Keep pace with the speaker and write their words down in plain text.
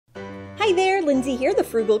Hi there, Lindsay here, the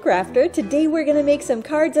Frugal Crafter. Today we're going to make some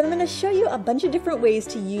cards and I'm going to show you a bunch of different ways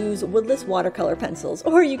to use woodless watercolor pencils.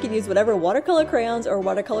 Or you can use whatever watercolor crayons or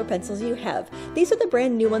watercolor pencils you have. These are the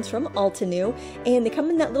brand new ones from Altenew and they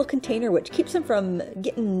come in that little container which keeps them from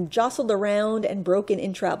getting jostled around and broken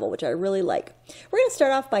in travel, which I really like. We're going to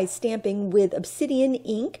start off by stamping with obsidian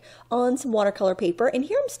ink on some watercolor paper, and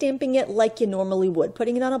here I'm stamping it like you normally would,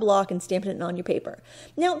 putting it on a block and stamping it on your paper.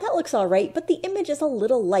 Now that looks alright, but the image is a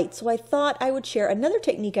little light, so I thought I would share another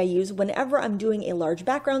technique I use whenever I'm doing a large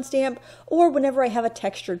background stamp or whenever I have a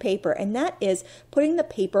textured paper, and that is putting the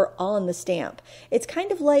paper on the stamp. It's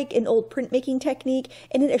kind of like an old printmaking technique,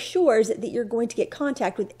 and it assures that you're going to get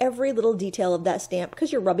contact with every little detail of that stamp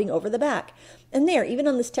because you're rubbing over the back. And there, even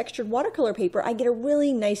on this textured watercolor paper, I get a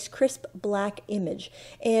really nice crisp black image.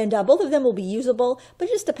 And both of them will be usable, but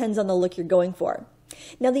it just depends on the look you're going for.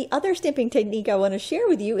 Now the other stamping technique I want to share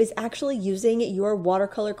with you is actually using your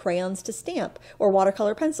watercolor crayons to stamp, or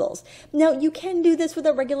watercolor pencils. Now you can do this with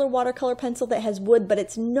a regular watercolor pencil that has wood, but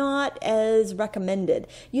it's not as recommended.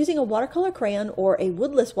 Using a watercolor crayon or a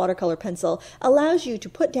woodless watercolor pencil allows you to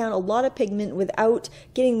put down a lot of pigment without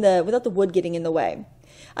the wood getting in the way.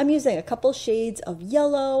 I'm using a couple shades of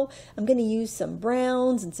yellow. I'm going to use some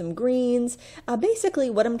browns and some greens. Basically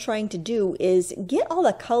what I'm trying to do is get all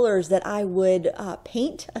the colors that I would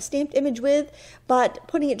paint a stamped image with, but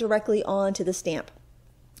putting it directly onto the stamp.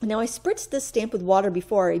 Now I spritzed this stamp with water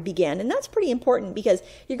before I began, and that's pretty important because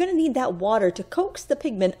you're going to need that water to coax the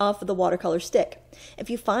pigment off of the watercolor stick. If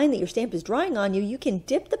you find that your stamp is drying on you, you can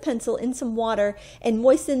dip the pencil in some water and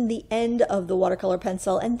moisten the end of the watercolor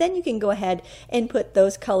pencil, and then you can go ahead and put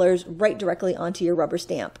those colors right directly onto your rubber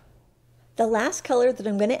stamp. The last color that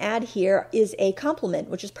I'm going to add here is a complement,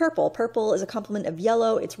 which is purple. Purple is a complement of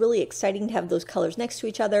yellow. It's really exciting to have those colors next to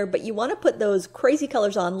each other, but you want to put those crazy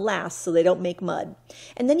colors on last so they don't make mud.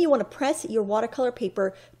 And then you want to press your watercolor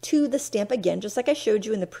paper to the stamp again, just like I showed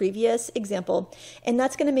you in the previous example, and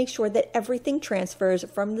that's going to make sure that everything transfers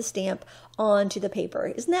from the stamp onto the paper.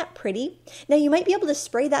 Isn't that pretty? Now you might be able to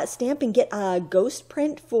spray that stamp and get a ghost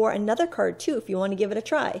print for another card too if you want to give it a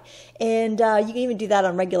try. And you can even do that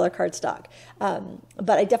on regular cardstock.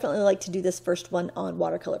 But I definitely like to do this first one on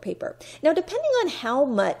watercolor paper. Now depending on how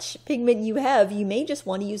much pigment you have, you may just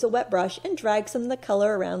want to use a wet brush and drag some of the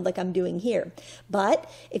color around like I'm doing here. But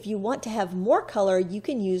if you want to have more color, you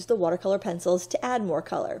can use the watercolor pencils to add more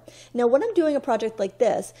color. Now when I'm doing a project like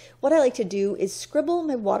this, what I like to do is scribble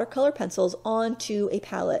my watercolor pencils onto a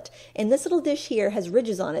palette. And this little dish here has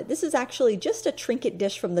ridges on it. This is actually just a trinket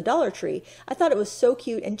dish from the Dollar Tree. I thought it was so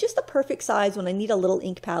cute and just the perfect size when I need a little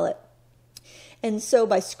ink palette. And so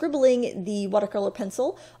by scribbling the watercolor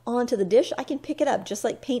pencil onto the dish, I can pick it up just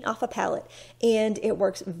like paint off a palette, and it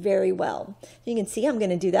works very well. You can see I'm going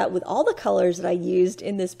to do that with all the colors that I used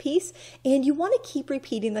in this piece, and you want to keep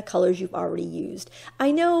repeating the colors you've already used. I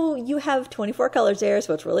know you have 24 colors there,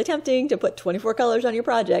 so it's really tempting to put 24 colors on your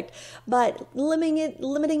project, but limiting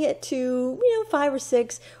it to 5 or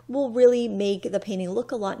 6 will really make the painting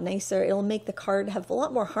look a lot nicer. It'll make the card have a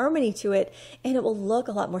lot more harmony to it, and it will look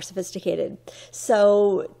a lot more sophisticated.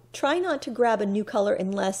 So try not to grab a new color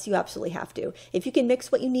unless you absolutely have to. If you can mix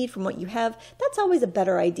what you need from what you have, that's always a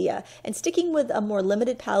better idea. And sticking with a more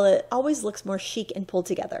limited palette always looks more chic and pulled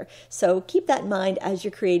together. So keep that in mind as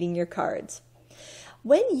you're creating your cards.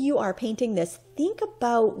 When you are painting this, think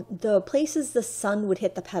about the places the sun would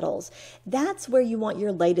hit the petals. That's where you want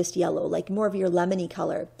your lightest yellow, like more of your lemony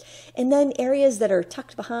color. And then areas that are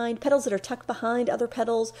tucked behind, petals that are tucked behind other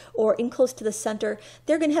petals or in close to the center,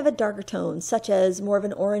 they're going to have a darker tone, such as more of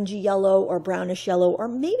an orangey yellow or brownish yellow, or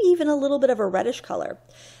maybe even a little bit of a reddish color.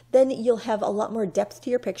 Then you'll have a lot more depth to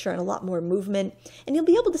your picture and a lot more movement, and you'll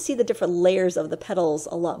be able to see the different layers of the petals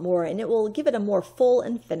a lot more, and it will give it a more full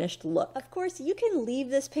and finished look. Of course, you can leave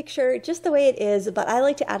this picture just the way it is, but I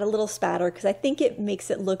like to add a little spatter because I think it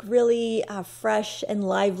makes it look really fresh and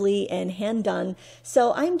lively and hand done.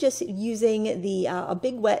 So I'm just using a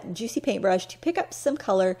big wet juicy paintbrush to pick up some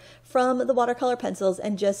color from the watercolor pencils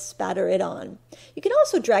and just spatter it on. You can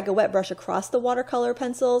also drag a wet brush across the watercolor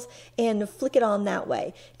pencils and flick it on that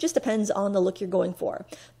way. It just depends on the look you're going for.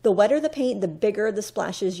 The wetter the paint, the bigger the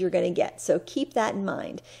splashes you're going to get, so keep that in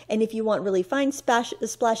mind. And if you want really fine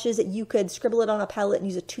splashes, you could scribble it on a palette and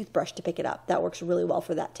use a toothbrush to pick it up. That works really well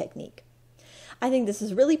for that technique. I think this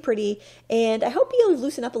is really pretty, and I hope you'll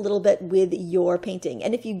loosen up a little bit with your painting.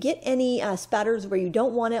 And if you get any spatters where you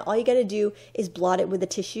don't want it, all you got to do is blot it with a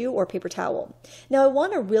tissue or paper towel. Now I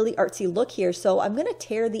want a really artsy look here, so I'm going to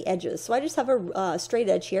tear the edges. So I just have a straight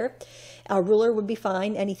edge here, A ruler would be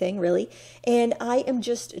fine, anything really. And I am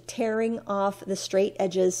just tearing off the straight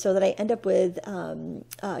edges so that I end up with kind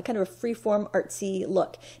of a freeform artsy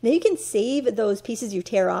look. Now you can save those pieces you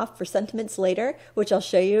tear off for sentiments later, which I'll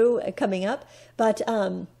show you coming up. But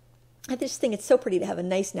I just think it's so pretty to have a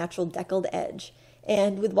nice natural deckled edge.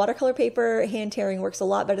 And with watercolor paper, hand tearing works a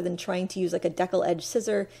lot better than trying to use like a deckle edge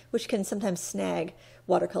scissor, which can sometimes snag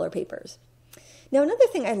watercolor papers. Now, another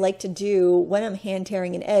thing I like to do when I'm hand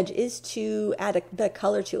tearing an edge is to add a bit of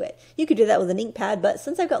color to it. You could do that with an ink pad, but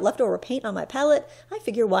since I've got leftover paint on my palette, I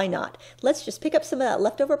figure why not? Let's just pick up some of that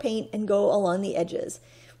leftover paint and go along the edges.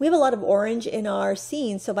 We have a lot of orange in our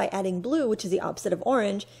scene, so by adding blue, which is the opposite of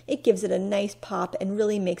orange, it gives it a nice pop and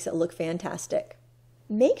really makes it look fantastic.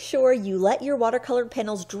 Make sure you let your watercolor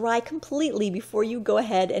panels dry completely before you go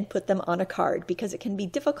ahead and put them on a card, because it can be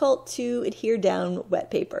difficult to adhere down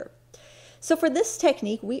wet paper. So for this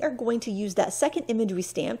technique, we are going to use that second image we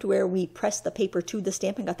stamped where we pressed the paper to the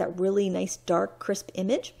stamp and got that really nice dark crisp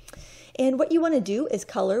image. And what you want to do is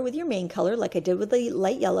color with your main color like I did with the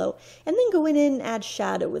light yellow, and then go in and add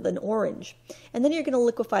shadow with an orange. And then you're going to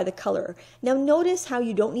liquefy the color. Now notice how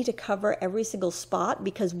you don't need to cover every single spot,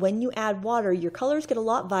 because when you add water, your colors get a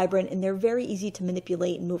lot vibrant and they're very easy to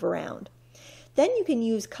manipulate and move around. Then you can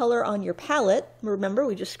use color on your palette. Remember,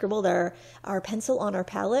 we just scribbled our pencil on our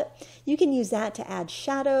palette. You can use that to add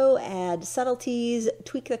shadow, add subtleties,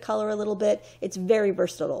 tweak the color a little bit. It's very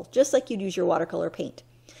versatile, just like you'd use your watercolor paint.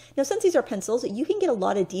 Now, since these are pencils, you can get a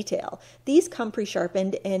lot of detail. These come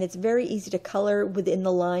pre-sharpened, and it's very easy to color within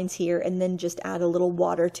the lines here and then just add a little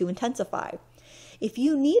water to intensify. If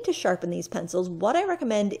you need to sharpen these pencils, what I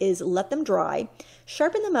recommend is let them dry,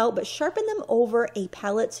 sharpen them out, but sharpen them over a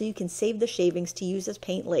palette so you can save the shavings to use as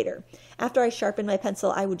paint later. After I sharpen my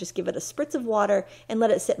pencil, I would just give it a spritz of water and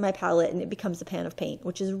let it sit in my palette, and it becomes a pan of paint,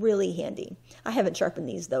 which is really handy. I haven't sharpened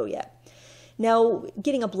these though yet. Now,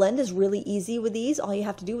 getting a blend is really easy with these. All you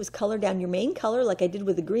have to do is color down your main color like I did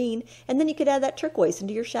with the green, and then you could add that turquoise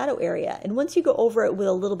into your shadow area. And once you go over it with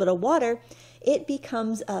a little bit of water, it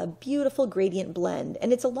becomes a beautiful gradient blend.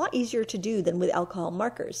 And it's a lot easier to do than with alcohol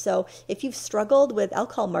markers. So if you've struggled with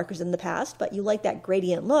alcohol markers in the past, but you like that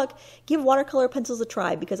gradient look, give watercolor pencils a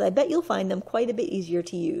try, because I bet you'll find them quite a bit easier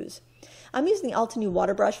to use. I'm using the Altenew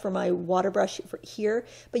water brush for my water brush here,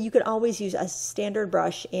 but you could always use a standard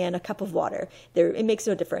brush and a cup of water. It makes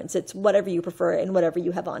no difference. It's whatever you prefer and whatever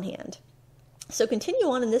you have on hand. So continue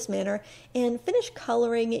on in this manner and finish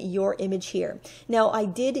coloring your image here. Now, I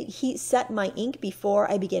did heat set my ink before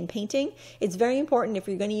I began painting. It's very important if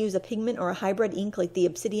you're going to use a pigment or a hybrid ink like the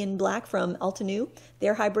Obsidian Black from Altenew,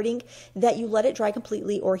 their hybrid ink, that you let it dry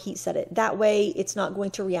completely or heat set it. That way it's not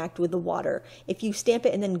going to react with the water. If you stamp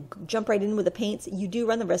it and then jump right in with the paints, you do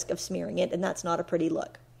run the risk of smearing it, and that's not a pretty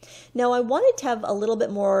look. Now, I wanted to have a little bit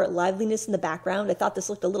more liveliness in the background. I thought this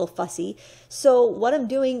looked a little fussy. So what I'm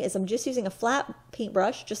doing is I'm just using a flat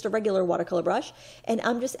paintbrush, just a regular watercolor brush, and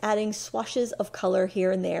I'm just adding swashes of color here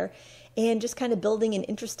and there, and just kind of building an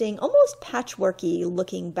interesting, almost patchworky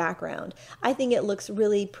looking background. I think it looks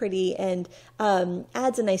really pretty and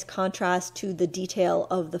adds a nice contrast to the detail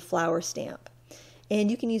of the flower stamp. And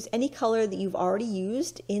you can use any color that you've already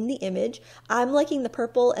used in the image. I'm liking the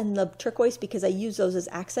purple and the turquoise because I use those as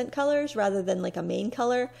accent colors rather than like a main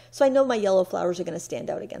color. So I know my yellow flowers are going to stand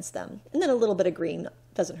out against them. And then a little bit of green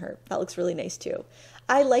doesn't hurt. That looks really nice too.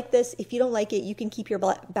 I like this. If you don't like it, you can keep your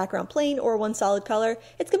background plain or one solid color.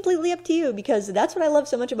 It's completely up to you, because that's what I love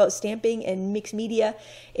so much about stamping and mixed media,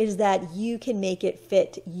 is that you can make it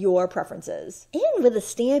fit your preferences. And with a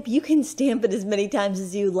stamp, you can stamp it as many times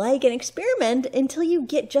as you like and experiment until you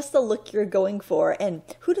get just the look you're going for. And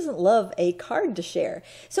who doesn't love a card to share?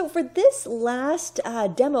 So for this last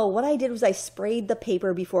demo, what I did was I sprayed the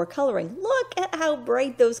paper before coloring. Look at how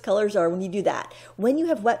bright those colors are when you do that. When you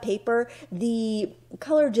have wet paper, the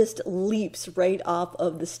color just leaps right off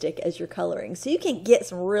of the stick as you're coloring. So you can get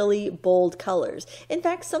some really bold colors. In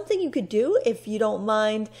fact, something you could do if you don't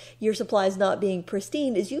mind your supplies not being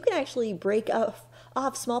pristine is you can actually break off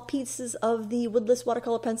small pieces of the woodless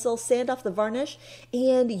watercolor pencil, sand off the varnish,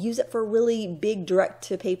 and use it for really big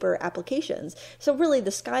direct-to-paper applications. So really, the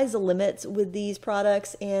sky's the limit with these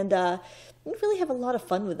products, and you really have a lot of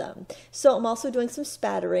fun with them. So I'm also doing some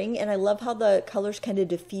spattering, and I love how the colors kind of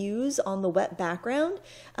diffuse on the wet background.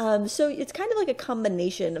 So it's kind of like a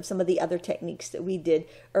combination of some of the other techniques that we did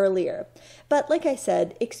earlier. But like I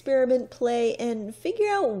said, experiment, play, and figure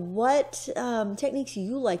out what techniques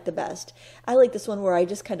you like the best. I like this one where I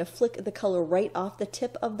just kind of flick the color right off the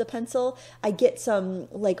tip of the pencil. I get some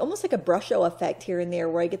almost like a brusho effect here and there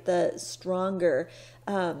where I get the stronger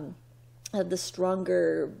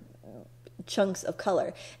chunks of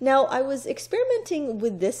color. Now, I was experimenting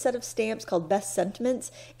with this set of stamps called Best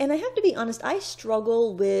Sentiments, and I have to be honest, I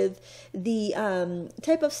struggle with the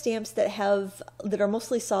type of stamps that are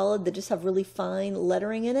mostly solid, that just have really fine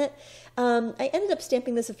lettering in it. I ended up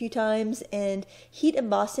stamping this a few times and heat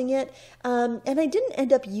embossing it, and I didn't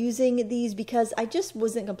end up using these because I just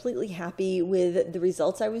wasn't completely happy with the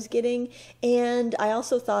results I was getting, and I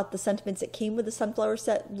also thought the sentiments that came with the sunflower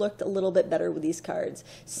set looked a little bit better with these cards.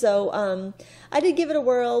 So I did give it a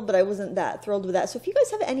whirl, but I wasn't that thrilled with that. So if you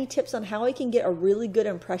guys have any tips on how I can get a really good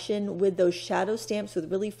impression with those shadow stamps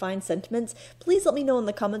with really fine sentiments, please let me know in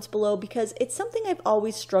the comments below, because it's something I've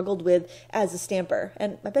always struggled with as a stamper,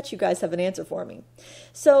 and I bet you guys have an answer for me.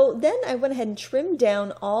 So then I went ahead and trimmed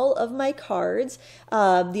down all of my cards,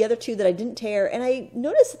 the other two that I didn't tear, and I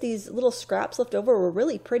noticed that these little scraps left over were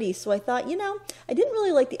really pretty, so I thought, you know, I didn't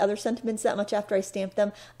really like the other sentiments that much after I stamped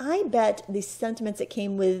them. I bet the sentiments that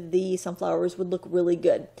came with the sunflowers would look really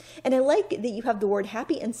good. And I like that you have the word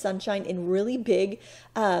happy and sunshine in really big,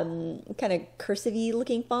 kind of cursive-y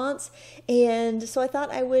looking fonts, and so I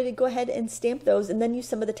thought I would go ahead and stamp those and then use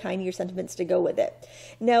some of the tinier sentiments to go with it.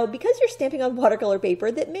 Now, because you're stamping on watercolor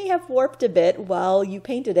paper that may have warped a bit while you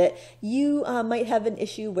painted it, you might have an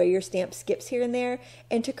issue where your stamp skips here and there,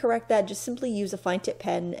 and to correct that, just simply use a fine tip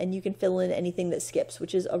pen and you can fill in anything that skips,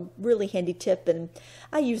 which is a really handy tip, and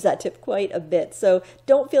I use that tip quite a bit. So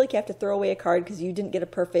don't feel like you have to throw away a card because you didn't get a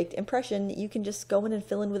perfect impression. You can just go in and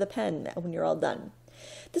fill in with a pen when you're all done.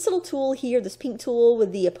 This little tool here, this pink tool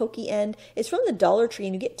with the pokey end, is from the Dollar Tree,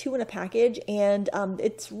 and you get 2 in a package, and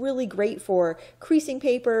it's really great for creasing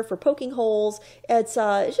paper, for poking holes. It's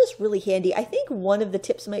just really handy. I think one of the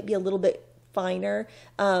tips might be a little bit finer,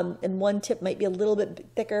 and one tip might be a little bit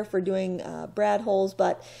thicker for doing brad holes,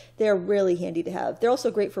 but they're really handy to have. They're also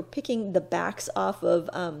great for picking the backs off of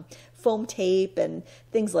foam tape and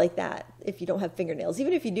things like that if you don't have fingernails.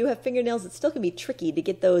 Even if you do have fingernails, it still can be tricky to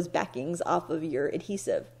get those backings off of your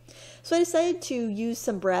adhesive. So I decided to use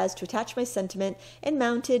some brads to attach my sentiment and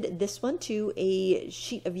mounted this one to a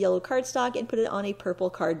sheet of yellow cardstock and put it on a purple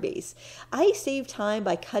card base. I save time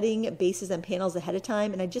by cutting bases and panels ahead of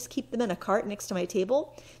time, and I just keep them in a cart next to my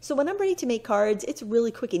table. So when I'm ready to make cards, it's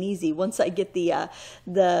really quick and easy once I get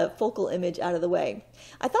the focal image out of the way.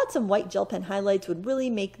 I thought some white gel pen highlights would really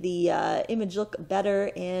make the image look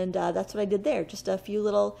better, and that's what I did there, just a few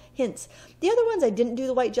little hints. The other ones I didn't do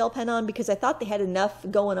the white gel pen on because I thought they had enough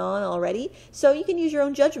going on already, so you can use your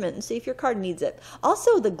own judgment and see if your card needs it.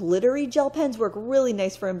 Also, the glittery gel pens work really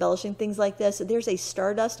nice for embellishing things like this. There's a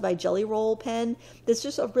Stardust by Jelly Roll pen that's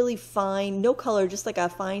just a really fine, no color, just like a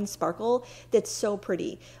fine sparkle that's so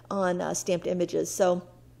pretty on stamped images. So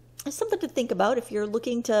it's something to think about if you're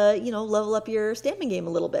looking to, you know, level up your stamping game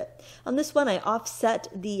a little bit. On this one, I offset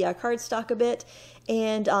the cardstock a bit,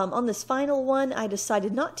 and on this final one, I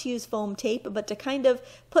decided not to use foam tape, but to kind of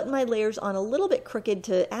put my layers on a little bit crooked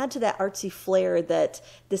to add to that artsy flair that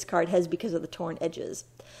this card has because of the torn edges.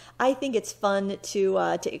 I think it's fun to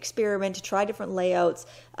experiment, to try different layouts.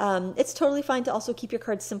 It's totally fine to also keep your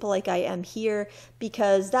cards simple like I am here,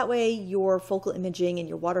 because that way your focal imaging and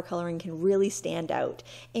your watercoloring can really stand out.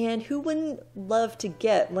 And who wouldn't love to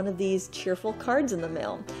get one of these cheerful cards in the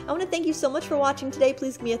mail? I want to thank you so much for watching today.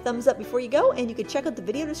 Please give me a thumbs up before you go, and you can check out the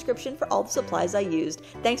video description for all the supplies I used.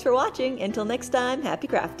 Thanks for watching. Until next time, happy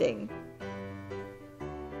crafting.